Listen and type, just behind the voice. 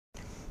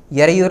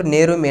எறையூர்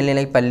நேரு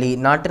மேல்நிலைப்பள்ளி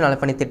நாட்டு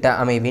நலப்பணித்திட்ட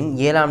அமைவின்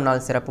 7ஆம்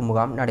நாள் சிறப்பு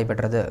முகாம்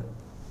நடைபெற்றது.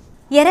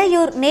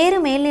 எறையூர் நேரு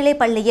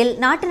மேல்நிலைப் பள்ளியில்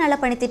நாட்டு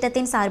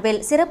நலப்பணித்திட்டத்தின்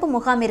சார்பில் சிறப்பு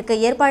முகாமிற்கு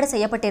ஏற்பாடு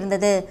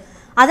செய்யப்பட்டிருந்தது.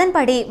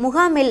 அதன்படி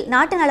முகாமில்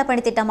நாட்டு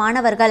நலப்பணித்திட்ட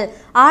மாணவர்கள்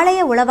ஆலய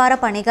உளவார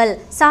பணிகள்,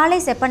 சாலை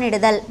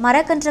செப்பனிடுதல்,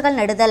 மரக்கன்றுகள்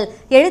நடுதல்,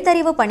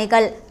 எழுத்தறிவு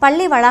பணிகள்,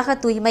 பள்ளி வளாக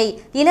தூய்மை,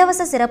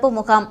 இலவச சிறப்பு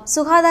முகாம்,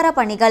 சுகாதார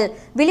பணிகள்,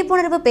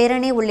 விழிப்புணர்வு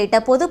பேரணி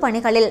உள்ளிட்ட பொது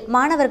பணிகளில்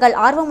மாணவர்கள்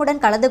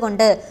ஆர்வமுடன் கலந்து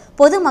கொண்டு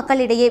பொது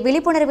மக்களிடையே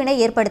விழிப்புணர்வினை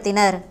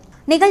ஏற்படுத்தினர்.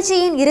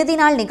 நிகழ்ச்சியின் இறுதி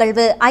நாள்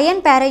நிகழ்வு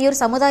அயன்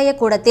பேரையூர் சமுதாய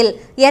கூடத்தில்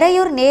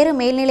எறையூர் நேரு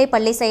மேல்நிலைப்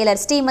பள்ளி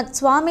செயலர் ஸ்ரீமத்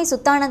சுவாமி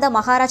சுத்தானந்த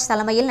மகாராஜ்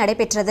தலைமையில்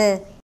நடைபெற்றது.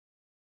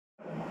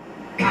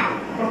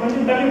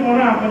 கொஞ்சம் தள்ளி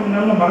போனால் கொஞ்சம்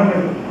நல்ல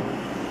மரங்கள்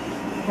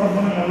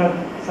நல்ல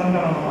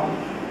சந்தனம்,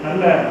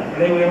 நல்ல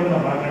விலை உயர்ந்த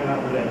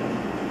மரங்கள்லாம் உள்ள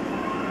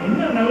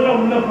இன்னும் நல்லா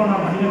உள்ள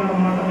போனால் மனித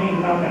நடமாட்டமே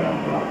இல்லாத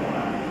இடம்லாம்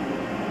போனால்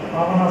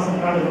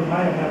பாபநாசம் காடுகள்னா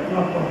எங்கள்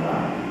இடத்துல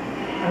போனால்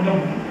அங்கே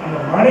அந்த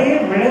மழையே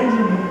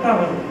விளைஞ்சு முட்டா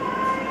வரும்.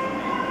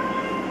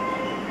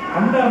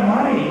 அந்த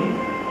மாதிரி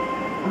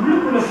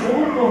உள்ளுக்குள்ள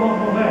போக போக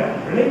போக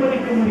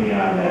விளைமதிக்க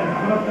முடியாத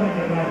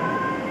நவரத்தனங்கள்லாம்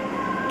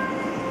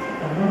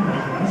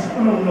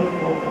மனசுக்குள்ள உள்ள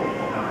போக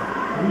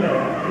உள்ள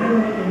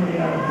விளைமதிக்க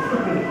முடியாத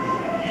முத்துக்கள்,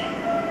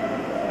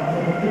 அந்த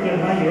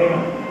முத்துக்கள் தான்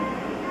இறைவன்.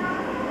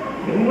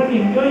 இறைவன்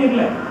எங்கேயோ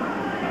இல்லை,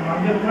 நம்ம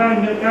அங்கே இருக்கிறா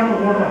இங்கே இருக்காம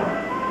ஓடுறோம்.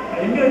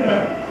 எங்க இருக்கிற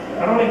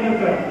கடவுள் எங்க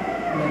இருக்கிற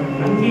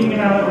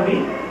அங்கீங்கனாதபடி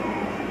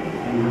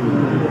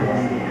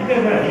எங்க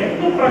இருக்கிற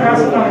எங்கும்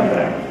பிரகாசமா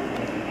இருக்கிற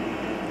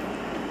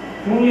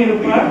தூங்கி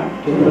இருப்பார்,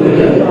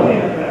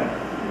 இருக்கிறார்.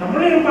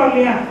 நம்மளே இருப்பார்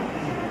இல்லையா?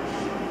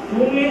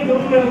 தூங்கியும்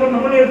தூங்கி இருப்போம்,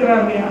 நம்மளே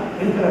இருக்கிறார் இல்லையா?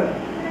 இருக்கிறார்.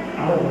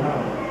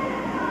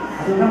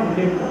 அதுதான்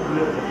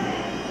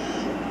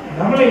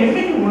நம்மளை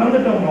என்னைக்கு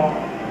உணர்ந்துட்டோமோ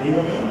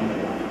தெய்வத்தை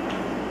உணர்ந்துட்டோம்.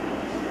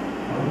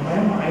 அது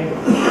பயம்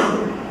ஆயிடும்.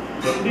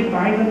 எப்படி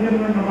தாய்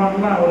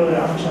தந்தைலாம் ஒரு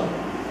அம்சம்,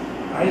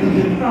 தாய்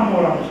தந்தைக்கு நாம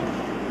ஒரு அம்சம்.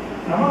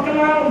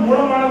 நமக்கெல்லாம்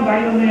மூலமான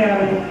தாய் தந்தை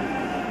யாரு?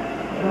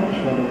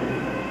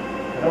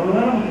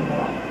 கடவுள்தான் நமக்கு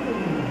மூலம்.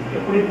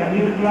 எப்படி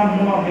தண்ணீருக்கெல்லாம்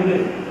மூலம் எது?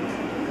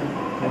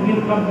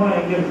 தண்ணீருக்கெல்லாம் மூலம்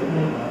எங்க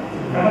இருக்கு?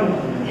 கடல்.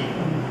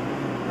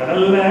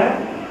 கடல்ல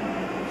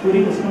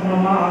சூரிய கிருஷ்ண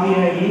மூலமா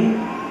ஆவியாகி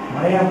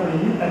மழையா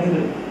பொழிஞ்சு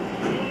தண்ணீர்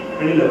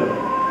வெளியில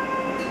வரும்.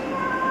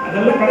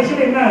 அதெல்லாம்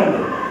கடைசியில் என்ன ஆகுது?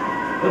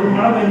 ஒரு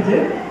மழை பெஞ்சு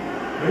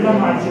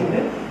வெள்ளம் அடிச்சுட்டு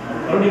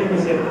மறுபடியும்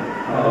போய் சேருது.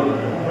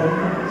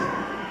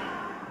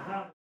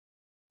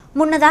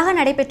 முன்னதாக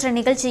நடைபெற்ற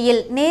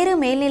நிகழ்ச்சியில் நேரு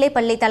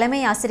மேல்நிலைப்பள்ளி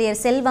தலைமை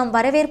ஆசிரியர் செல்வம்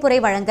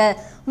வரவேற்புரை வழங்க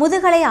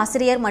முதுகலை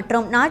ஆசிரியர்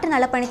மற்றும் நாட்டு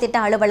நலப்பணித்திட்ட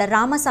அலுவலர்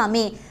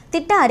ராமசாமி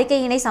திட்ட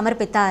அறிக்கையினை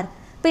சமர்ப்பித்தார்.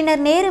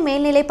 பின்னர் நேரு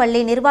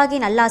மேல்நிலைப்பள்ளி நிர்வாகி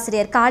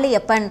நல்லாசிரியர்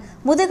காளியப்பன்,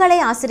 முதுகலை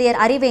ஆசிரியர்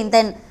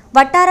அறிவேந்தன்,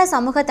 வட்டார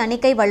சமூக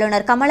தணிக்கை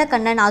வல்லுநர்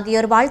கமலக்கண்ணன்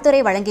ஆகியோர் வாழ்த்துரை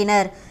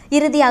வழங்கினர்.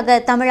 இறுதியாக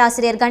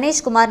தமிழாசிரியர்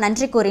கணேஷ்குமார்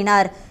நன்றி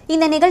கூறினார்.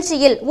 இந்த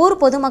நிகழ்ச்சியில் ஊர்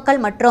பொதுமக்கள்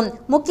மற்றும்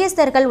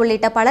முக்கியஸ்தர்கள்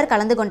உள்ளிட்ட பலர்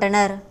கலந்து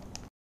கொண்டனர்.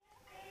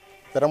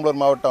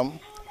 பெரம்பலூர் மாவட்டம்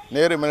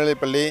நேரு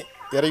மேல்நிலைப்பள்ளி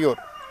எறையூர்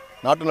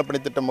நாட்டு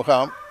நலப்பணித்திட்ட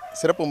முகாம்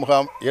சிறப்பு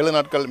முகாம் 7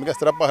 நாட்கள் மிக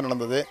சிறப்பாக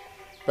நடந்தது.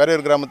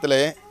 பேரையூர்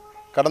கிராமத்திலே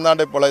கடந்த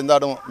ஆண்டை போல இந்த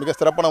ஆண்டும் மிக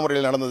சிறப்பான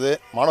முறையில் நடந்தது.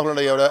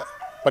 மாணவர்களுடைய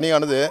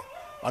பணியானது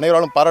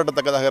அனைவராலும்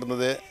பாராட்டத்தக்கதாக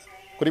இருந்தது.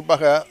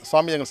 குறிப்பாக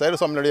எங்கள் சைர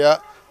சுவாமியினுடைய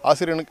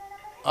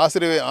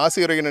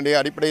ஆசிரியர்களுடைய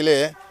அடிப்படையிலே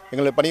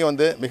எங்களுடைய பணி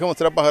மிகவும்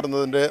சிறப்பாக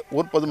இருந்தது என்று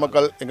ஊர்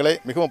பொதுமக்கள் எங்களை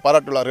மிகவும்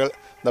பாராட்டுள்ளார்கள்.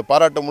 இந்த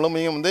பாராட்டு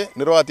முழுமையும்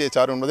நிர்வாகத்தை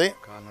சாரும் என்பதை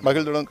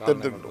மகிழ்ச்சியுடன்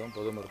தெரிவித்துள்ளோம்.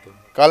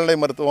 கால்நடை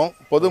மருத்துவம்,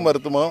 பொது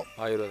மருத்துவம்,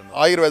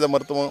 ஆயுர்வேத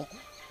மருத்துவம்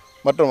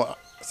மற்றும்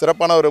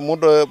சிறப்பான ஒரு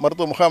 3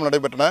 மருத்துவ முகாம்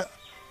நடைபெற்றன.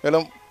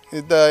 மேலும்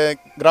இந்த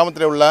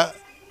கிராமத்தில் உள்ள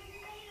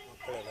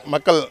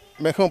மக்கள்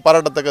மிகவும்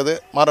பாராட்டத்தக்கது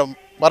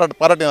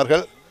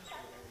பாராட்டினார்கள்.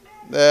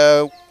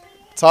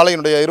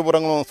 சாலையினுடைய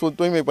இருபுறங்களும்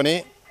தூய்மை பணி,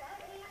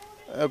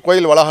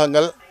 கோயில்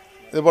வளாகங்கள்,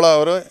 இதுபோல்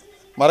ஒரு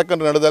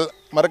மரக்கன்று நடுதல்.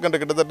 மரக்கன்று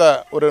கிட்டத்தட்ட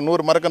ஒரு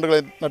 100 மரக்கன்றுகளை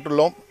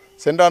நட்டுள்ளோம்.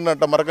 சென்றாண்டு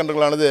நட்ட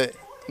மரக்கன்றுகளானது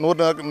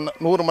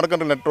 100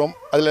 மரக்கன்று நட்டோம்.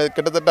 அதில்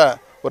கிட்டத்தட்ட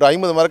ஒரு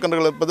 50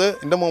 மரக்கன்றுகள் இருப்பது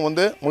இன்னமும்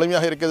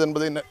முழுமையாக இருக்கிறது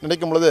என்பதை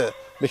நினைக்கும் பொழுது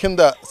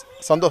மிகுந்த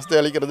சந்தோஷத்தை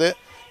அளிக்கிறது.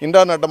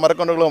 இன்றாண்டு நட்ட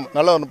மரக்கன்றுகளும்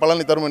நல்ல ஒரு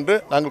பலனை தரும் என்று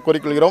நாங்கள்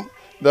கூறிக்கொள்கிறோம்.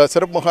 இந்த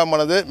சிறப்பு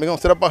முகாமானது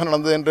மிகவும் சிறப்பாக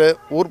நடந்தது என்று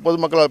ஊர்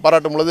பொதுமக்களால்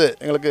பாராட்டும் பொழுது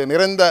எங்களுக்கு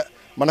நிறைந்த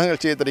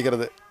மனநிகழ்ச்சியை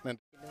தருகிறது.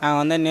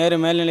 நாங்கள் நேரு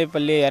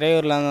மேல்நிலைப்பள்ளி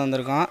எறையூரில்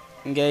வந்திருக்கோம்.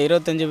 இங்கே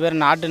 25 பேர்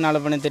நாட்டு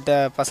நலப்பணித்திட்ட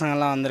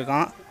பசங்கள்லாம்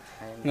வந்திருக்கோம்.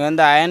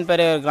 இங்கே அயன்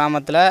பேரையூர்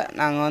கிராமத்தில்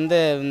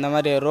நாங்கள் இந்த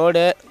மாதிரி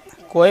ரோடு,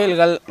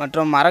 கோயில்கள்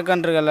மற்றும்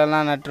மரக்கன்றுகள்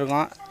எல்லாம்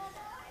நட்டிருக்கோம்.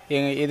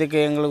 இதுக்கு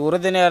எங்களுக்கு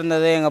உறுதுணையாக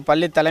இருந்தது எங்கள்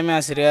பள்ளி தலைமை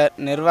ஆசிரியர்,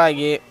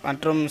 நிர்வாகி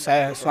மற்றும்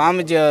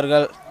சுவாமிஜி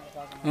அவர்கள்.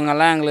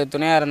 இவங்கெல்லாம் எங்களுக்கு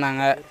துணையாக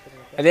இருந்தாங்க.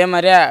 அதே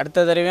மாதிரியே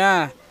அடுத்த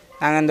தடவையும்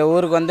நாங்கள் இந்த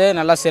ஊருக்கு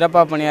நல்லா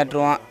சிறப்பாக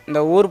பணியாற்றுவோம். இந்த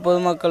ஊர்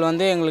பொதுமக்கள்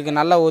எங்களுக்கு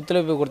நல்ல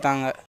ஒத்துழைப்பு கொடுத்தாங்க.